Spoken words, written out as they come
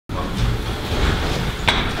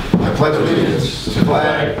pledge allegiance to the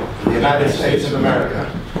flag of the United States of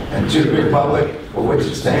America and to the republic for which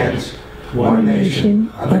it stands, one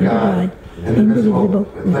nation, under God, indivisible,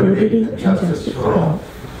 with liberty and justice for all.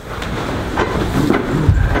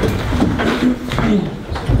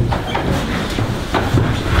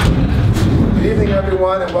 Good evening,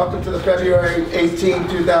 everyone, and welcome to the February 18,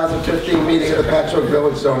 2015 meeting of the Patchogue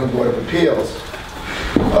Village Zoning Board of Appeals.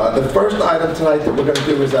 The first item tonight that we're going to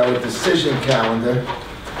do is our decision calendar.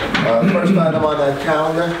 First item on that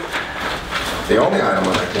calendar, the only item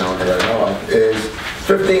on that calendar that I know of, is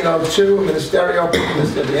 1502 Ministerial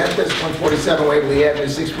Business of the Entis, 147 Waverly Avenue,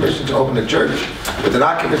 seeks permission to open a church with an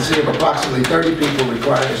occupancy of approximately 30 people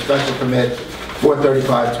requiring a special permit,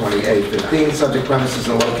 435-2815. Subject premises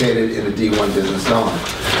are located in the D1 business zone.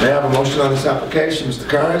 May I have a motion on this application? Mr.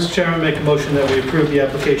 Kearns? Mr. Chairman, make a motion that we approve the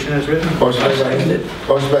application as written. Motion by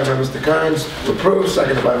Mr. Kearns, approved.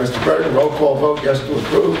 Seconded by Mr. Burton. Roll call vote, yes to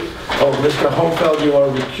approve. Oh, Mr. Holmfeld, you are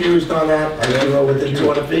recused on that. Are you within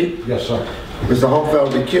 200 feet? Yes, sir. Mr.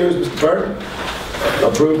 Holmfeld recused. Mr. Burton?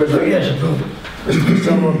 Approved? Yes, approved. Mr.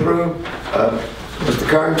 Silver approved. Mr.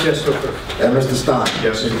 Kearns? Yes, approved. And Mr. Stein?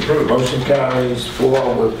 Yes, approved. Motion carries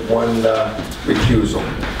 4 with 1 recusal.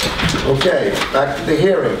 Okay, back to the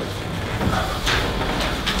hearing.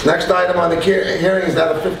 Next item on the hearing is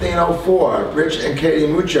that of 1504, Rich and Katie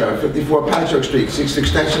Mucha, 54 Patchogue Street, seeks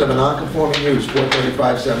extension of a non-conforming use,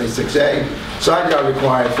 435-76A. Side yard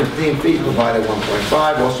required 15 feet, provided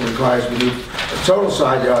 1.5. Also requires relief. Total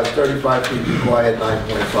side yard is 35 feet, required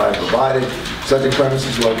 9.5 provided. Subject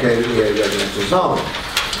premises located in the A residential zone.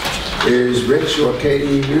 Is Rich or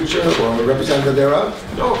Katie Mucha or a representative thereof?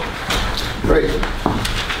 No. Great.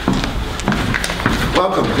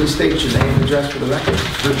 Welcome. Please state your name and address for the record.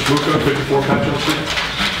 Rich Mucha, 54 Patchogue Street.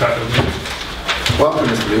 Welcome,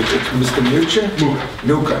 Mr. Mucha. Mr. Mucha?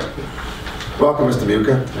 Mucha. Welcome, Mr.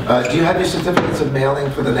 Mucha. Do you have your certificates of mailing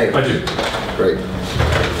for the neighbors? I do. Great.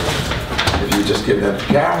 If you just give them to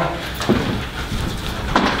Carol.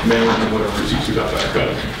 Mailing and whatever receipts you got back. Got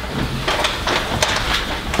it.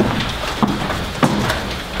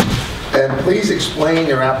 And please explain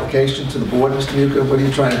your application to the board, Mr. Mucha. What are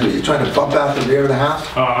you trying to do? You're trying to bump out the rear of the house?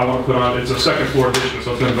 I want to put on, it's a second floor addition,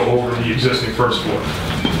 so it's going to go over the existing first floor.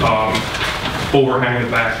 Overhang the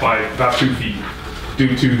back by about 2 feet.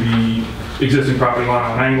 Due to the existing property line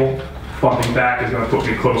on an angle, bumping back is going to put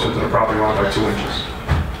me closer to the property line by 2 inches.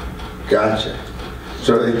 Gotcha.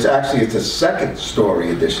 So it's a second story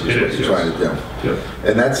addition is what you're trying to do. Yep.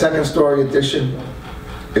 And that second story addition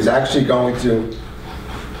is actually going to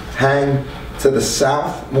hang to the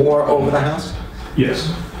south more over the house?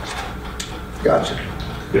 Yes. Gotcha.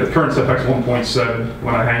 Yeah, the current setback is 1.7.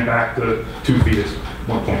 When I hang back the 2 feet, it's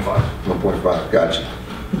 1.5. 1.5, gotcha.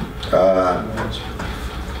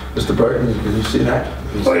 Mr. Burton, did you see that?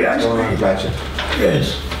 Oh, yeah, I see. Gotcha.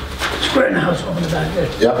 Yes. Square in the house over the back there.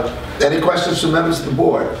 Yep. Any questions from members of the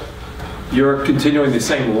board? You're continuing the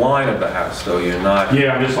same line of the house, though you're not.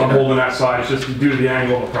 Yeah, I'm holding that side. It's just due to the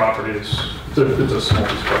angle of the property. It's a small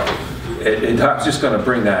piece of property. I'm just going to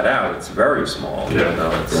bring that out. It's very small. Yeah. You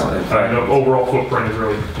know, it's, The overall footprint is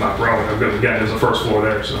really not relevant. But again, there's a first floor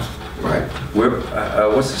there, so. Right.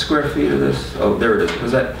 What's the square feet of this? Oh, there it is.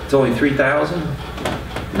 Was that? It's only 3,000?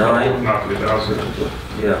 9? Not 3,000.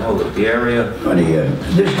 Yeah, hold it. The area. No.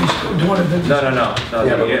 No.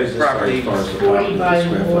 The property. 40 by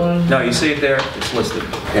 1. No, you see it there? It's listed.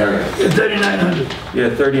 Area. 3,900.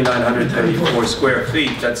 Yeah, 3,934 square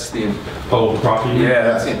feet. That's the. Oh, the property? Yeah,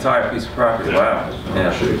 that's the entire piece of property. Wow.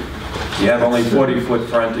 Yeah. You have only 40-foot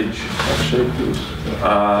frontage.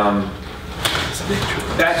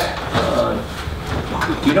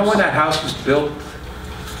 You know when that house was built?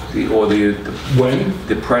 When?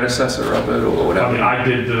 The predecessor of it, or whatever? I mean, I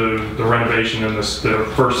did the renovation in the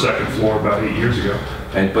first, second floor about 8 years ago.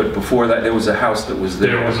 But before that, there was a house that was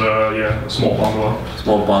there. There was a small bungalow.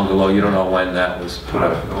 Small bungalow. You don't know when that was put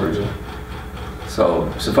up.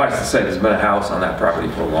 So suffice to say, there's been a house on that property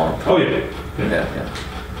for a long time. Oh yeah.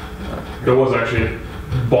 Yeah. There was actually a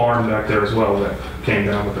barn back there as well that came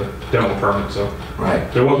down with a demo permit. So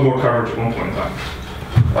Right. there was more coverage at one point in time.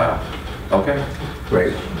 Wow. Okay.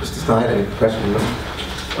 Great. Mr. Stein, any questions?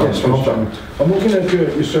 Yes, I'm looking at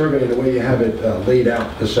your survey, the way you have it laid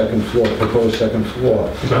out, the second floor, proposed second floor.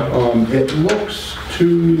 Okay. It looks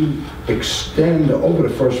to extend over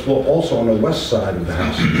the first floor also on the west side of the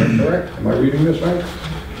house. Is that correct? Am I reading this right?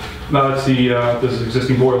 No, that's this is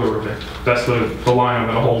existing boiler room there. That's the line I'm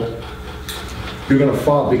going to hold. You're going to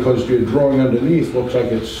follow, because your drawing underneath looks like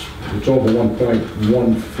it's over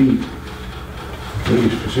 1.1 feet.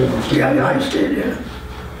 Please, Yeah, I understand, yeah.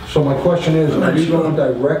 So my question is, are you going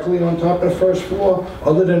directly on top of the first floor?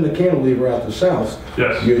 Other than the cantilever out the south?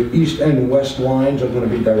 Yes. Your east and west lines are going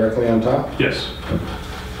to be directly on top? Yes.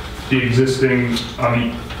 The existing,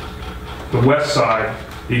 on the west side,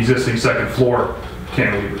 the existing second floor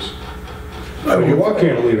cantilevers Oh, you are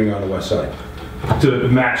cantilevering on the west side? to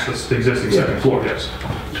match the existing second floor, yes.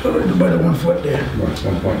 About 1 foot there. Right,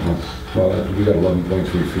 1.1. Well, we got 11.3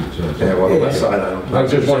 feet, so... Yeah, well, the west side, I don't... I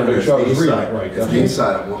just wanted to make sure I was It's the east reading side. it right. It's the east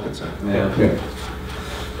side, I'm more concerned. Yeah.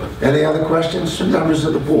 Yeah. Any other questions from members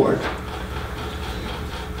of the board?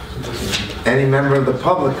 Any member of the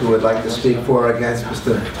public who would like to speak for or against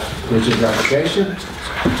Mr. Richards' application?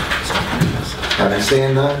 Having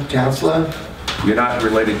seen none, Counselor? You're not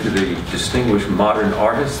related to the distinguished modern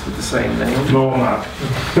artist with the same name? No, I'm not.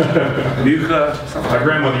 Mucha? My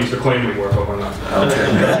grandmother used to claim we were, but we're not. Okay.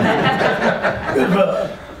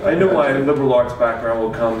 I knew my liberal arts background will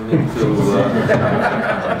come into...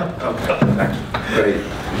 Okay, thank you.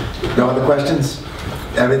 Great. No other questions?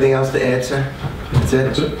 Everything else to add, sir? That's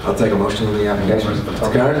it? I'll take a motion on the application.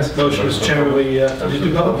 Mr. Curtis? Motion, Mr. Chairman, did you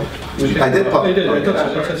do public? I did public. You did, I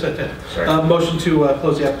thought so. Motion to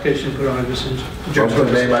close the application and put it on our decision.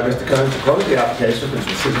 Motion made by Mr. Curtis to close the application,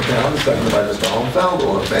 Mr. Siegenthaler, seconded by Mr. Holmfeld.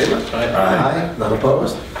 All in favor? Aye. None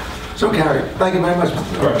opposed? So carried. Thank you very much,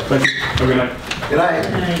 Mr. All Curtis. right, thank you. Have a good night. Good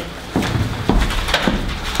night.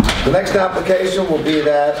 The next application will be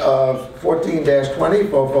that of 14-20,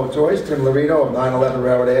 Fofo Toys, Tim Lorito of 911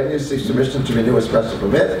 Railroad Avenue, seeks permission to renew a special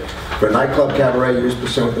permit for a nightclub cabaret use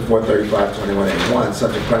pursuant to 435-2181.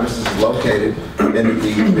 Subject premises is located in the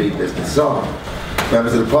D3 business zone.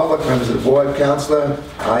 Members of the public, members of the board, Counselor,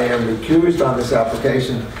 I am recused on this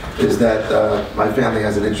application, is that my family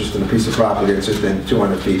has an interest in a piece of property that's within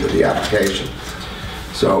 200 feet of the application.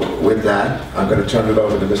 So with that, I'm going to turn it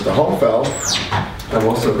over to Mr. Holmfeld. I'm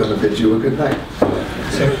also going to bid you a good night.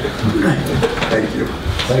 Thank you.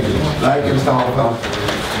 Thank you. Thank you, Mr. Holmfeld.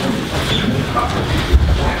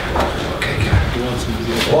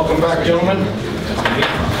 Welcome back, gentlemen.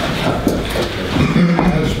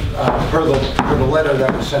 As, per the letter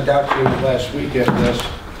that was sent out to you last week at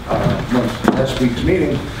last week's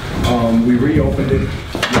meeting, we reopened it,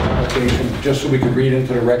 the application, just so we could read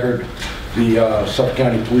into the record the Suffolk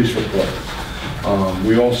County Police report.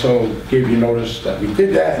 We also gave you notice that we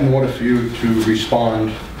did that in order for you to respond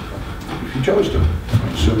if you chose to. I'm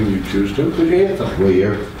assuming you choose to, because you're here tonight. We're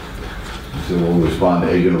here. So we'll respond.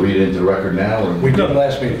 Are you going to read it into the record now? Or? We did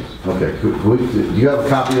last meeting. Okay. Do you have a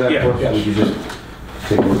copy of that? Yeah. For us? Yes. Would you just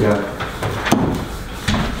take a look at it?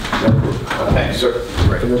 Thanks, sir.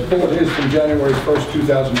 The report is from January 1st,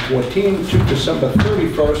 2014 to December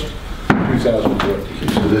 31st, 2014.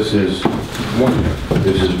 So this is 1 year.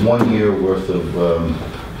 This is 1 year worth of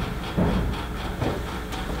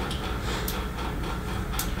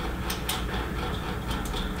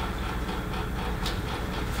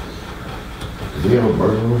do we have a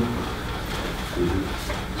burglar?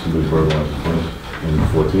 Somebody burglarized the place in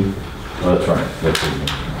 14? Oh, that's right. That's it.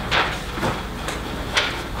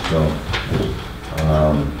 So,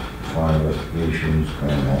 fire investigations,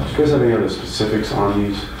 grand loss. Do you guys have any other specifics on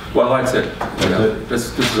these? Well, that's it. That's it?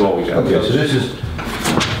 This is all we got. Okay, so this is,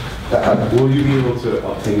 Will you be able to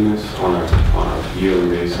obtain this on a yearly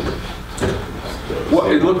basis? Well,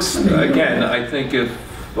 it looks, again, I think if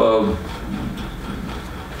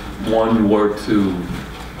one were to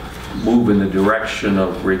move in the direction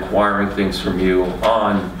of requiring things from you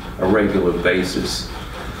on a regular basis,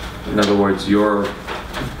 in other words, your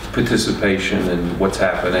participation in what's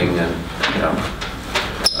happening and, you know,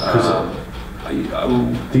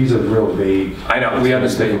 These are real vague. I know, we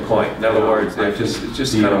understand your point. In other words, they're just, it's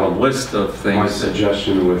just kind of a list of My things.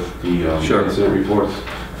 suggestion with the Sure. incident reports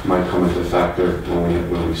might come into factor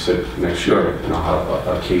when we sit next Sure. year, you know, have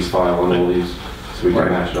a case file on all these, so we can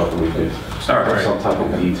Right. match it up and we can All right. some type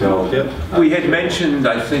of detail. Yep. We had mentioned,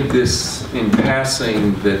 I think this in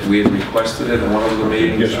passing, that we had requested it in one of the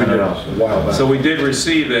meetings. Yes, we did, a while back. So we did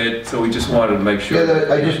receive it, so we just wanted to make sure. yeah,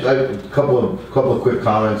 I a couple of quick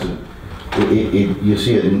comments. You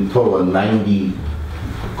see a total of 90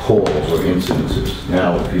 calls or incidences.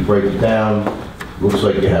 Now, if you break it down, looks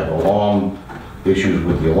like you have alarm issues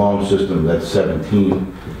with the alarm system, that's 17.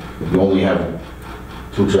 You only have,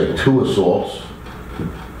 looks like 2 assaults.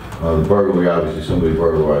 The burglary, obviously somebody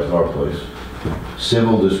burglarized our place.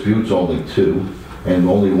 Civil disputes, only 2. And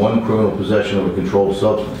only 1 criminal possession of a controlled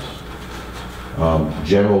substance.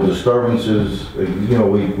 General disturbances, you know,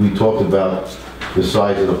 we talked about the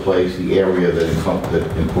size of the place, the area that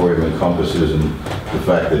Emporium encompasses, and the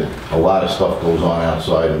fact that a lot of stuff goes on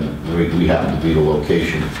outside, and we happen to be the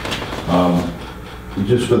location.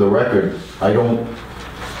 Just for the record, I don't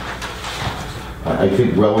I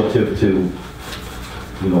think relative to,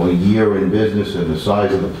 you know, a year in business and the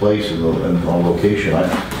size of the place and our location,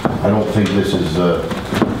 I don't think this is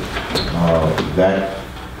that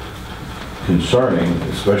concerning,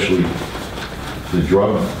 especially the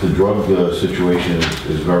drug situation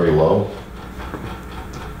is very low.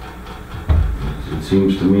 It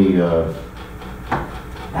seems to me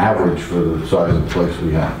average for the size of the place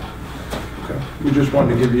we have. Okay. We just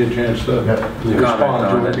wanted to give you a chance to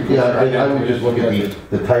respond to it. Yeah, I would just look at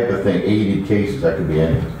the type of thing, 80 cases, that could be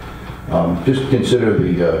anything. Just consider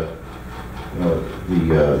the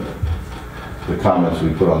comments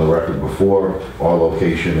we put on the record before, our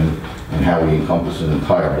location and how we encompass an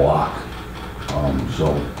entire block.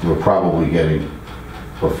 So we're probably getting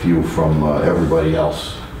a few from everybody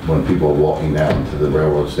else when people are walking down to the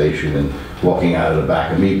railroad station and walking out of the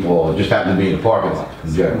back of Meatball, and just happen to be in the parking lot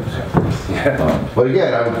in general. But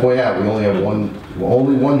again, I would point out, we only have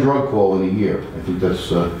only one drug call in a year. I think that's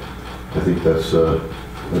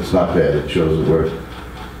not bad. It shows that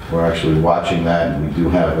we're actually watching that, and we do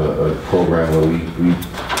have a program where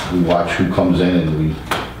we watch who comes in, and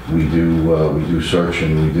we do search,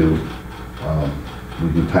 and we do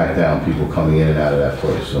pat down people coming in and out of that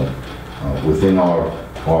place. So within our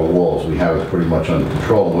walls, we have it pretty much under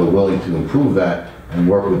control. We're willing to improve that and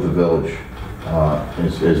work with the village,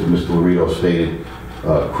 as Mr. Laredo stated,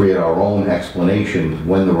 create our own explanation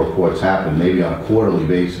when the reports happen, maybe on a quarterly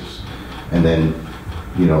basis, and then,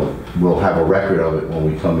 you know, we'll have a record of it when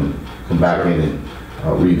we come back in and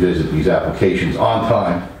revisit these applications on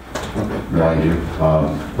time, mind you.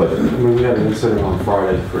 But I mean, we had an incident on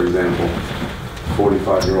Friday, for example,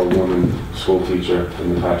 45-year-old woman, school teacher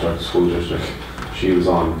in the Patchogue School District. She was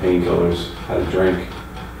on painkillers, had a drink,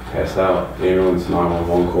 passed out, ambulance,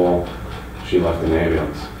 911 call. She left in the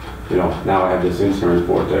ambulance. You know, now I have this incident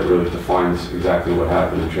report that really defines exactly what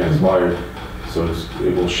happened and transpired. So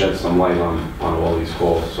it will shed some light on all these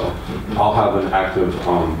calls. So I'll have an active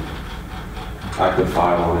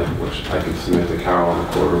file on it, which I can submit to Carol on a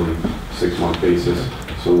quarterly, 6-month basis.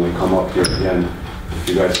 So when we come up here again, if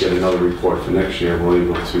you guys get another report for next year, we're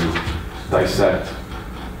able to dissect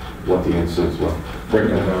what the incidents were. Break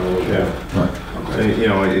that down a little bit. And, you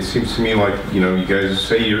know, it seems to me like, you know, you guys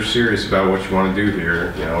say you're serious about what you want to do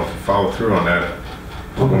here. You know, if you follow through on that,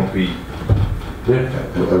 it won't be.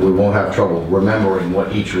 we won't have trouble remembering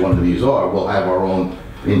what each one of these are. We'll have our own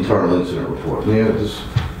internal incident report. Yeah, just,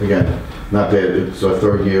 again, not bad. It's our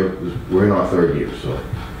 3rd year. We're in our 3rd year, so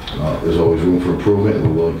there's always room for improvement, and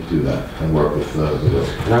we're willing to do that and work with the village.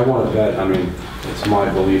 And I want to bet, I mean, it's my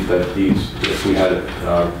belief that if we had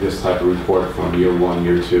this type of report from year 1,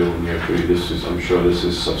 year 2, and year 3, I'm sure this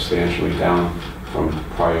is substantially down from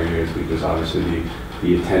prior years, because obviously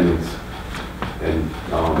the attendance and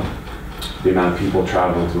the amount of people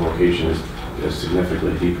traveling to the location is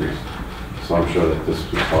significantly decreased. So I'm sure that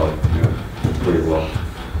this was probably, you know, pretty low.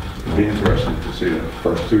 It'd be interesting to see the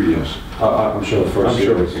first 2 years. I'm sure the first I'm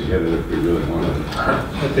year sure we could get it if we really wanted it.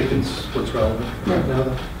 I think it's what's relevant right now,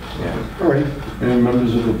 though. Yeah. All right. Any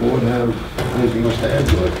members of the board have anything else to add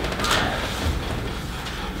to it?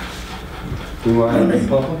 Any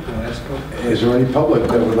public? Is there any public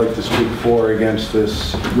that would like to speak for or against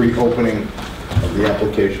this reopening of the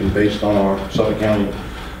application based on our Suffolk County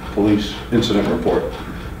Police incident report?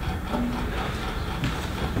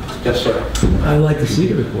 Yes, sir. I'd like to see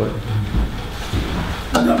the report.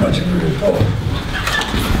 Not much of a report.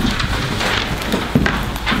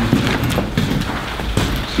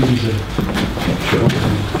 Excuse me.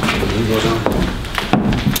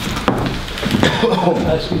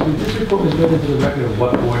 Excuse me, this report was read into the record of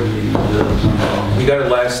what board meeting? We got it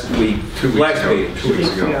last week. 2 weeks Last ago. meeting. 2 weeks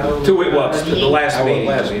ago. The last meeting.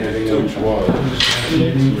 Our last meeting, which was...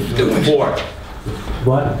 The 4th.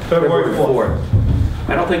 What? February 4th.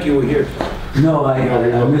 I don't think you were here. No,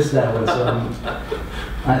 I missed that one, so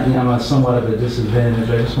I'm at somewhat of a disadvantage.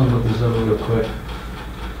 I just want to look this over real quick.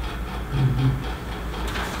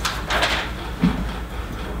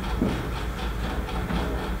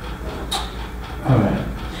 All right.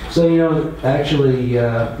 So, you know, actually,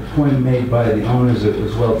 the point made by the owners, it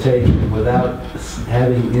was well taken. Without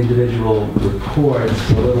having individual reports,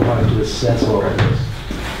 it's a little hard to assess all of this.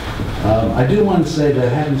 I do want to say that I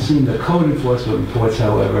haven't seen the code enforcement reports,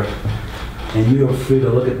 however, and you're free to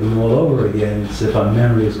look at them all over again if our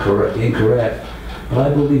memory is incorrect. But I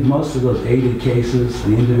believe most of those 80 cases,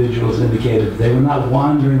 the individuals indicated they were not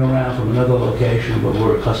wandering around from another location, but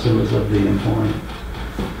were customers of the Emporium.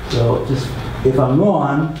 So just, if I'm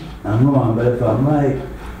wrong, but if I'm right,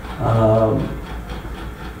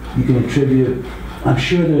 you can attribute, I'm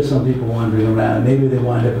sure there's some people wandering around, maybe they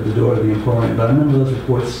wind up at the door of the Emporium, but I remember those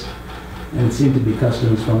reports and it seemed to be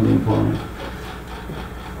customers from the Emporium.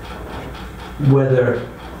 Whether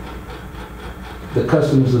the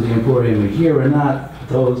customers of the Emporium are here or not,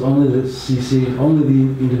 those, only the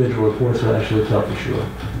individual reports will actually tell for sure.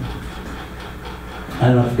 I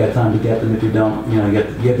don't know if you've got time to get them. If you don't, you know, you have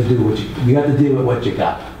to do you have to deal with what you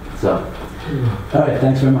got. So, all right,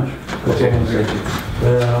 thanks very much. That's all I'm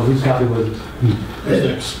saying. Whose copy was it?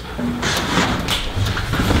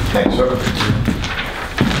 Thanks, sir.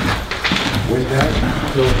 With that,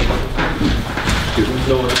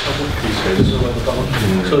 No other public? There's no other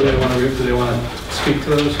public? So do they want to speak to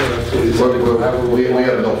those, or? We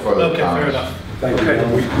have no further Okay, fair comments. enough. thank you.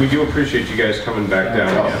 Okay. We do appreciate you guys coming back down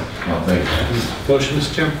again. No, thank you. Motion,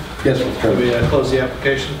 Mr. Chairman? Yes, Mr. Can President. we close the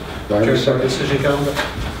application? Do I have a Turn to our second? decision calendar?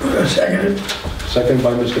 Second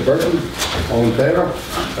by Mr. Burton. All in favor?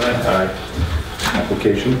 Aye.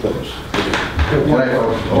 Application closed. Can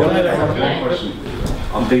I- Question.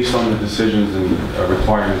 Based on the decisions and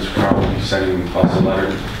requirements, probably sending us a letter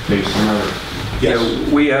based on that.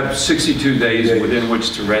 Yeah, we have 62 days within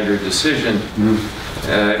which to render a decision.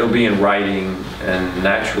 It'll be in writing, and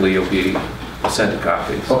naturally, you'll be sent a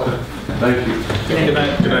copy. Okay, thank you. Good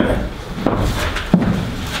night. Good night.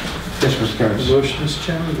 Yes, Mr. Kearns. Motion, Mr.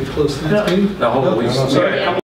 Chairman, we close the next meeting? Now, hold on, No, no, we got a couple